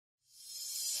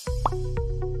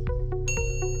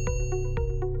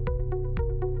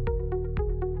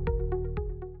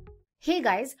Hey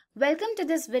guys, welcome to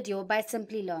this video by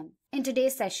Simplilearn. In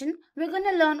today's session, we're going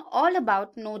to learn all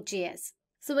about Node.js.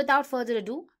 So without further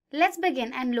ado, let's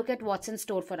begin and look at what's in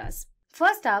store for us.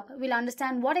 First up, we'll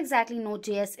understand what exactly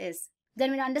Node.js is.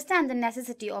 Then we'll understand the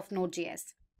necessity of Node.js.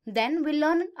 Then we'll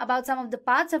learn about some of the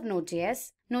parts of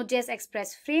Node.js, Node.js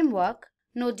Express framework,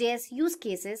 Node.js use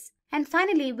cases, and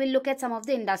finally we'll look at some of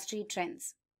the industry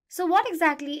trends. So what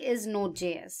exactly is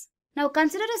Node.js? Now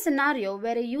consider a scenario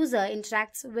where a user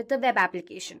interacts with a web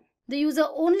application. The user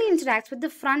only interacts with the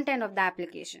front end of the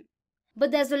application.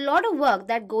 But there's a lot of work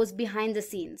that goes behind the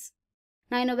scenes.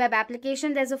 Now in a web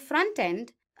application, there's a front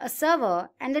end, a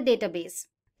server, and a database.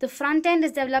 The front end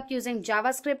is developed using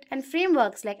JavaScript and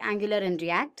frameworks like Angular and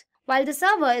React, while the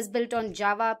server is built on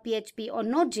Java, PHP, or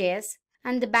Node.js,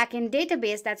 and the backend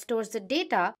database that stores the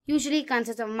data usually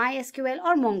consists of MySQL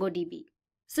or MongoDB.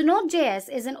 So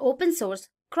Node.js is an open source,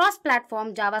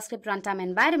 cross-platform JavaScript runtime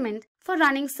environment for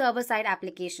running server-side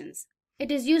applications.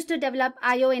 It is used to develop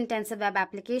I/O-intensive web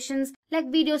applications like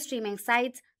video streaming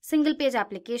sites, single-page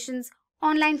applications,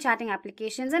 online chatting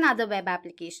applications, and other web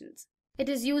applications. It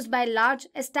is used by large,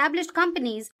 established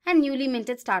companies and newly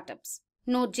minted startups.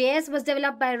 Node.js was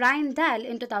developed by Ryan Dahl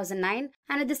in 2009,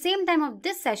 and at the same time of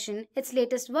this session, its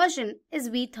latest version is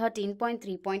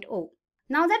v13.3.0.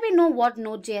 Now that we know what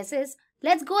Node.js is,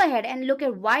 let's go ahead and look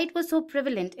at why it was so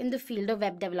prevalent in the field of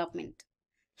web development.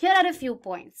 Here are a few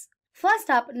points. First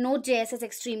up, Node.js is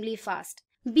extremely fast.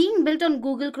 Being built on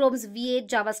Google Chrome's V8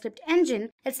 JavaScript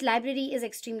engine, its library is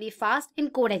extremely fast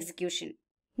in code execution.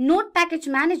 Node Package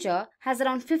Manager has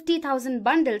around 50,000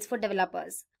 bundles for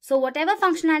developers, so whatever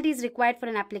functionality is required for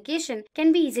an application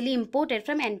can be easily imported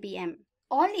from NPM.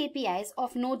 All APIs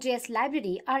of Node.js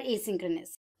library are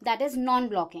asynchronous, that is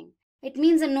non-blocking. It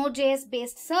means a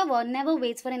Node.js-based server never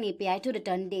waits for an API to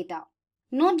return data.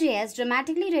 Node.js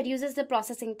dramatically reduces the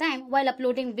processing time while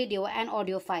uploading video and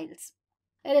audio files.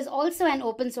 It is also an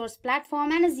open source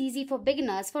platform and is easy for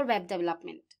beginners for web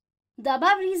development. The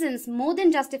above reasons more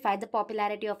than justify the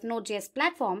popularity of Node.js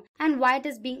platform and why it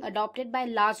is being adopted by a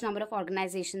large number of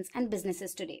organizations and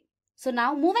businesses today. So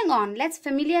now moving on, let's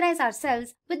familiarize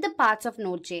ourselves with the parts of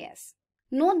Node.js.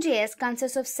 Node.js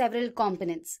consists of several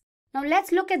components. Now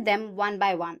let's look at them one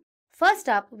by one. First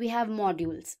up, we have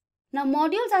modules. Now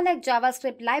modules are like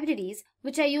JavaScript libraries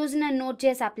which are used in a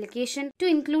Node.js application to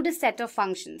include a set of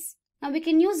functions. Now we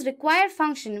can use required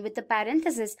function with a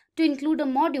parenthesis to include a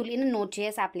module in a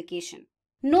Node.js application.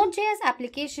 Node.js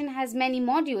application has many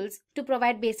modules to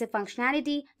provide basic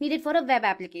functionality needed for a web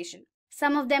application.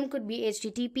 Some of them could be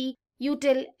HTTP,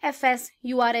 util, fs,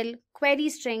 URL, query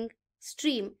string,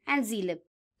 stream, and zlib.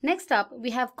 Next up, we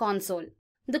have console.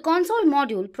 The console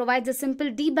module provides a simple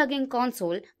debugging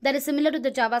console that is similar to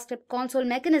the JavaScript console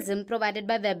mechanism provided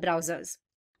by web browsers.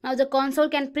 Now the console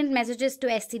can print messages to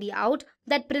stdout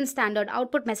that print standard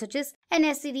output messages and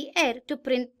stderr to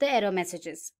print the error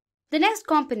messages. The next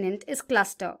component is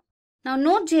cluster. Now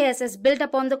Node.js is built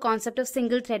upon the concept of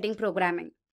single threading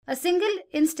programming. A single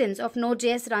instance of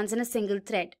Node.js runs in a single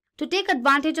thread. To take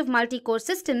advantage of multi-core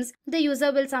systems, the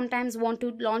user will sometimes want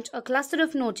to launch a cluster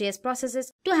of Node.js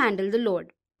processes to handle the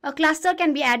load. A cluster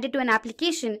can be added to an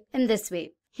application in this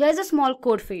way. Here's a small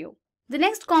code for you. The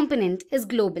next component is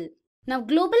global. Now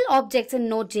global objects in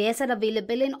Node.js are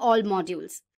available in all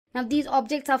modules. Now these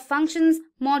objects are functions,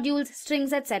 modules,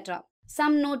 strings, etc.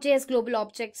 Some Node.js global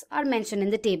objects are mentioned in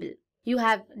the table. You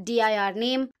have dir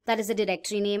name, that is a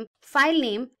directory name, file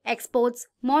name, exports,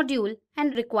 module,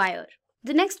 and require.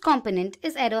 The next component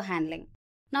is error handling.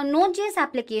 Now Node.js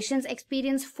applications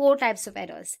experience 4 types of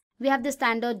errors. We have the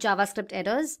standard JavaScript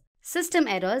errors, system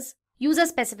errors,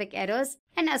 user-specific errors,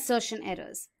 and assertion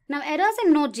errors. Now errors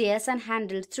in Node.js are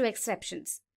handled through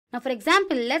exceptions. Now for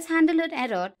example, let's handle an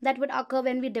error that would occur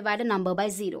when we divide a number by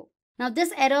 0. Now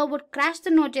this error would crash the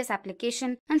Node.js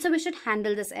application, and so we should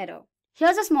handle this error.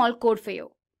 Here's a small code for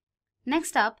you.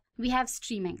 Next up, we have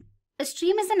streaming. A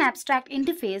stream is an abstract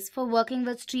interface for working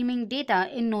with streaming data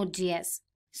in Node.js.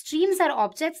 Streams are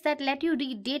objects that let you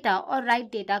read data or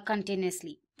write data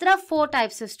continuously. There are 4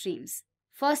 types of streams.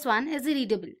 First one is the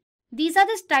readable. These are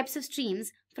the types of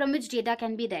streams from which data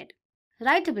can be read.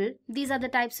 Writable, these are the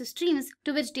types of streams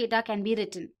to which data can be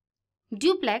written.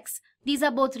 Duplex, these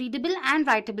are both readable and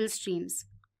writable streams.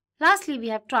 Lastly, we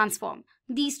have transform.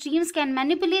 These streams can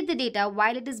manipulate the data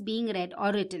while it is being read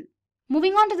or written.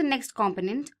 Moving on to the next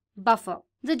component, buffer.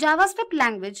 The JavaScript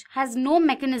language has no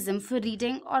mechanism for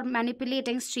reading or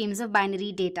manipulating streams of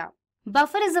binary data.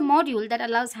 Buffer is a module that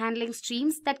allows handling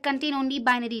streams that contain only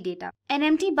binary data. An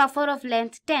empty buffer of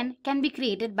length 10 can be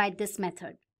created by this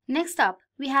method. Next up,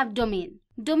 we have domain.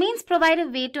 Domains provide a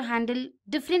way to handle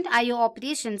different I/O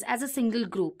operations as a single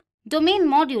group. Domain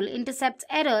module intercepts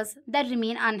errors that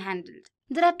remain unhandled.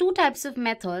 There are two types of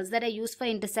methods that are used for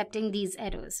intercepting these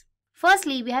errors.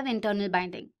 Firstly, we have internal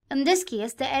binding. In this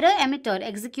case, the error emitter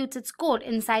executes its code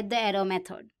inside the error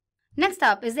method. Next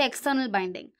up is the external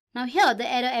binding. Now here, the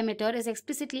error emitter is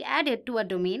explicitly added to a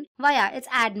domain via its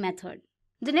add method.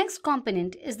 The next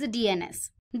component is the DNS.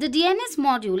 The DNS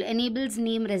module enables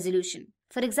name resolution.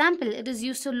 For example, it is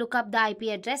used to look up the IP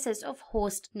addresses of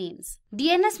host names.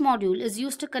 DNS module is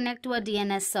used to connect to a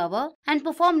DNS server and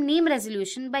perform name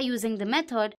resolution by using the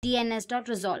method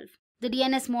dns.resolve. The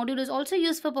DNS module is also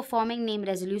used for performing name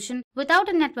resolution without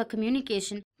a network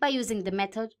communication by using the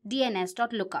method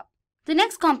dns.lookup. The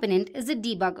next component is the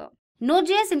debugger.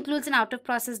 Node.js includes an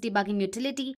out-of-process debugging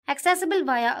utility accessible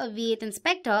via a V8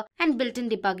 inspector and built-in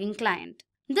debugging client.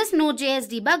 This Node.js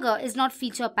debugger is not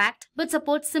feature-packed but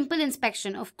supports simple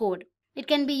inspection of code. It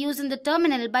can be used in the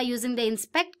terminal by using the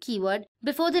inspect keyword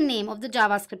before the name of the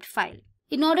JavaScript file.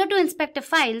 In order to inspect a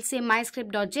file, say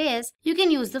myscript.js, you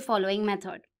can use the following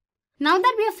method. Now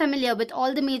that we are familiar with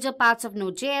all the major parts of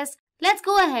Node.js, let's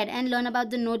go ahead and learn about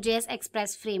the Node.js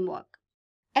Express framework.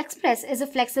 Express is a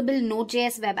flexible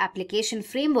Node.js web application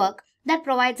framework that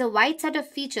provides a wide set of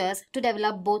features to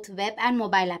develop both web and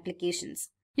mobile applications.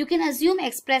 You can assume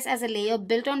Express as a layer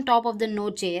built on top of the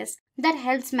Node.js that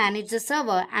helps manage the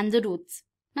server and the routes.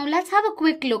 Now let's have a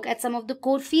quick look at some of the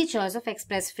core features of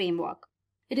Express framework.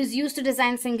 It is used to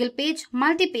design single-page,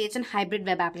 multi-page and hybrid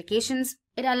web applications.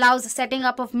 It allows the setting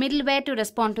up of middleware to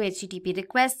respond to HTTP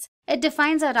requests. It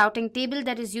defines a routing table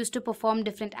that is used to perform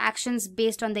different actions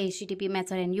based on the HTTP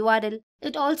method and URL.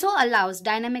 It also allows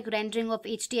dynamic rendering of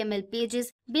HTML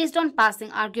pages based on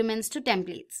passing arguments to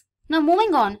templates. Now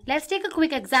moving on, let's take a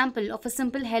quick example of a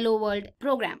simple Hello World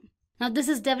program. Now this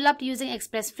is developed using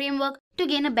Express framework to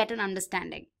gain a better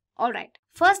understanding. Alright,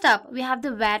 first up we have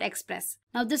the var express.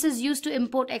 Now this is used to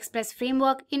import Express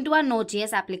framework into our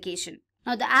Node.js application.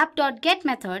 Now the app.get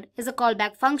method is a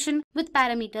callback function with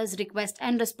parameters request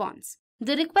and response.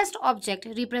 The request object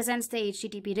represents the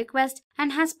HTTP request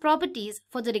and has properties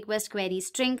for the request query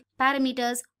string,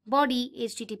 parameters, body,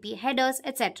 HTTP headers,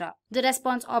 etc. The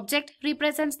response object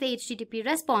represents the HTTP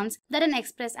response that an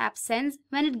Express app sends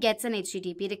when it gets an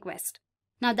HTTP request.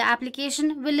 Now the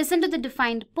application will listen to the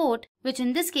defined port, which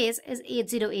in this case is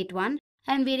 8081,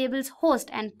 and variables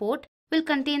host and port will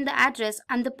contain the address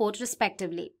and the port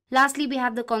respectively. Lastly, we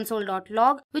have the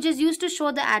console.log, which is used to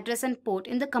show the address and port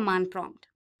in the command prompt.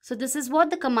 So this is what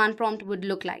the command prompt would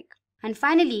look like. And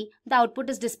finally, the output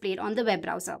is displayed on the web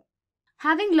browser.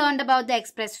 Having learned about the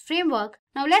Express framework,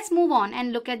 now let's move on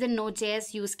and look at the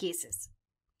Node.js use cases.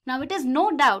 Now it is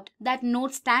no doubt that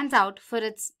Node stands out for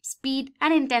its speed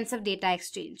and intensive data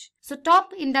exchange. So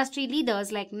top industry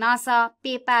leaders like NASA,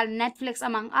 PayPal, Netflix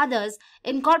among others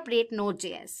incorporate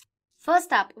Node.js.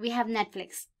 First up, we have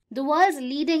Netflix. The world's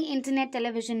leading internet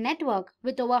television network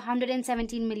with over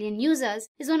 117 million users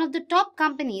is one of the top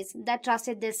companies that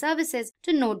trusted their services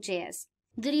to Node.js.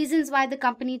 The reasons why the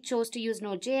company chose to use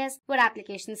Node.js were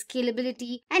application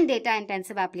scalability and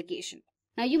data-intensive application.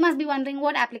 Now you must be wondering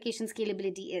what application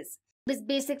scalability is. It is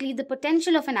basically the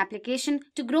potential of an application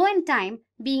to grow in time,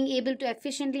 being able to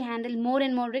efficiently handle more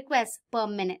and more requests per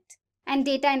minute. And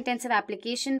data-intensive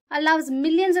application allows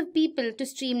millions of people to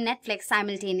stream Netflix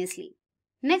simultaneously.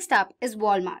 Next up is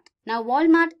Walmart. Now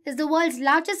Walmart is the world's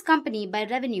largest company by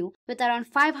revenue with around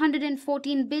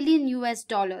 $514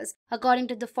 billion according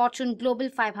to the Fortune Global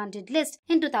 500 list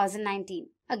in 2019.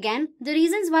 Again, the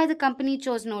reasons why the company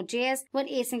chose Node.js were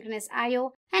asynchronous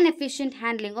I/O and efficient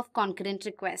handling of concurrent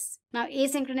requests. Now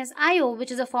asynchronous I/O,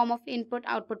 which is a form of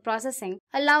input-output processing,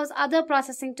 allows other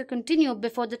processing to continue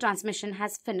before the transmission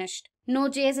has finished.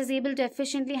 Node.js is able to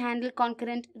efficiently handle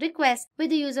concurrent requests with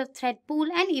the use of thread pool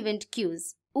and event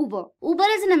queues. Uber. Uber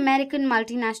is an American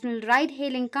multinational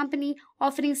ride-hailing company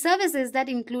offering services that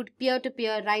include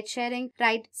peer-to-peer ride-sharing,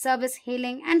 ride service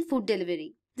hailing, and food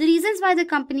delivery. The reasons why the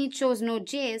company chose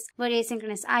Node.js were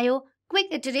asynchronous I/O, quick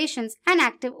iterations, and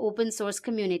active open source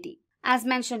community. As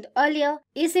mentioned earlier,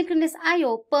 asynchronous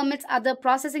I/O permits other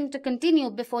processing to continue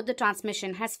before the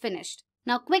transmission has finished.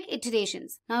 Now quick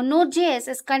iterations. Now Node.js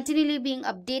is continually being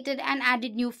updated and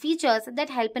added new features that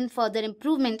help in further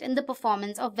improvement in the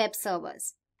performance of web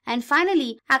servers. And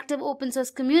finally, active open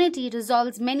source community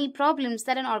resolves many problems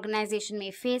that an organization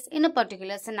may face in a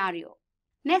particular scenario.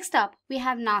 Next up, we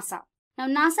have NASA. Now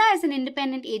NASA is an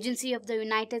independent agency of the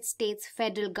United States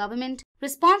federal government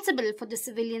responsible for the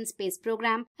civilian space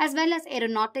program as well as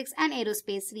aeronautics and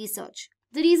aerospace research.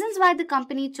 The reasons why the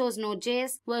company chose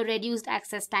Node.js were reduced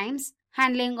access times,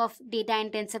 handling of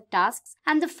data-intensive tasks,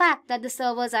 and the fact that the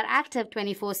servers are active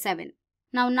 24/7.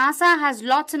 Now NASA has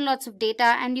lots and lots of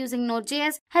data, and using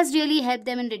Node.js has really helped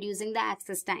them in reducing the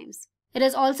access times. It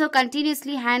is also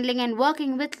continuously handling and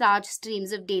working with large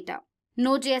streams of data.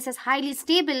 Node.js is highly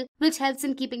stable, which helps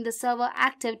in keeping the server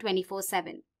active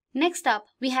 24/7. Next up,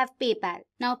 we have PayPal.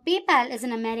 Now, PayPal is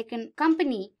an American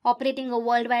company operating a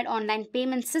worldwide online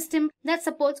payment system that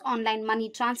supports online money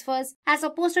transfers as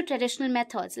opposed to traditional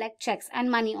methods like checks and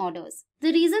money orders.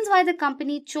 The reasons why the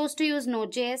company chose to use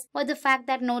Node.js were the fact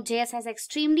that Node.js has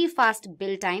extremely fast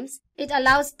build times. It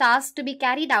allows tasks to be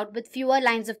carried out with fewer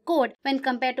lines of code when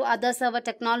compared to other server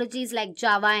technologies like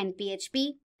Java and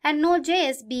PHP. And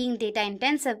Node.js, being data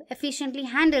intensive, efficiently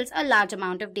handles a large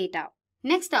amount of data.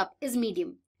 Next up is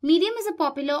Medium. Medium is a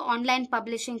popular online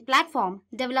publishing platform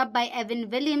developed by Evan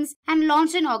Williams and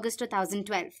launched in August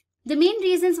 2012. The main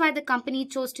reasons why the company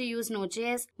chose to use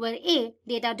Node.js were A.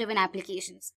 Data-driven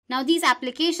applications. Now, these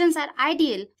applications are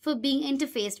ideal for being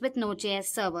interfaced with Node.js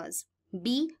servers.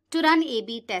 B. To run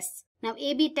A/B tests. Now,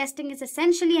 A/B testing is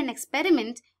essentially an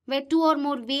experiment where two or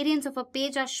more variants of a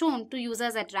page are shown to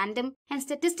users at random, and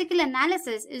statistical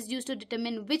analysis is used to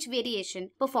determine which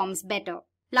variation performs better.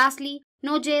 Lastly,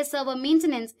 Node.js server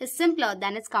maintenance is simpler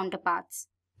than its counterparts.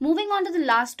 Moving on to the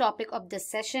last topic of this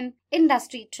session,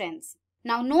 industry trends.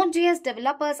 Now, Node.js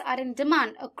developers are in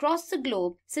demand across the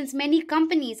globe since many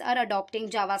companies are adopting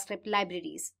JavaScript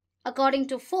libraries. According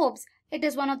to Forbes, it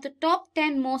is one of the top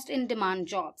 10 most in-demand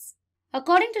jobs.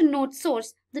 According to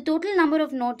NodeSource, the total number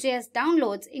of Node.js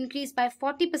downloads increased by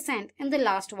 40% in the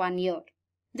last 1 year.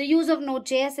 The use of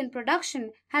Node.js in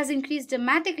production has increased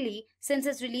dramatically since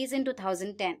its release in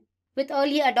 2010. With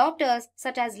early adopters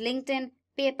such as LinkedIn,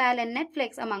 PayPal, and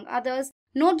Netflix, among others,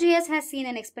 Node.js has seen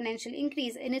an exponential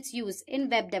increase in its use in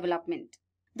web development.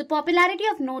 The popularity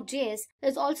of Node.js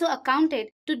is also accounted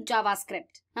to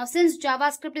JavaScript. Now, since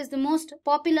JavaScript is the most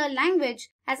popular language,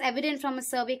 as evident from a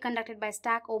survey conducted by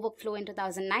Stack Overflow in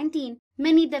 2019,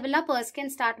 many developers can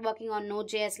start working on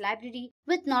Node.js library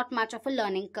with not much of a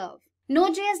learning curve.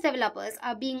 Node.js developers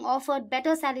are being offered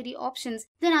better salary options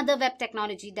than other web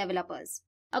technology developers.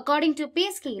 According to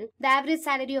PayScale, the average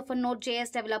salary of a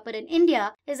Node.js developer in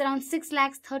India is around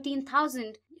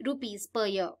 6,13,000 rupees per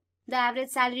year. The average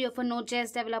salary of a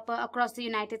Node.js developer across the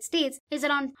United States is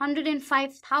around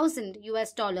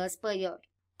 $105,000 per year.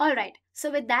 Alright,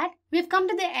 so with that, we've come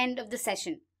to the end of the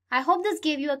session. I hope this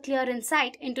gave you a clear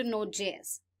insight into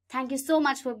Node.js. Thank you so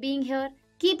much for being here.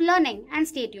 Keep learning and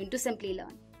stay tuned to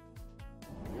Simplilearn.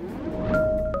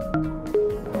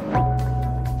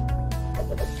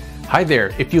 Hi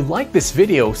there, if you like this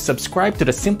video, subscribe to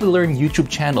the Simplilearn YouTube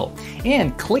channel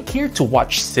and click here to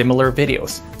watch similar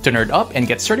videos. To nerd up and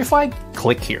get certified,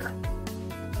 click here.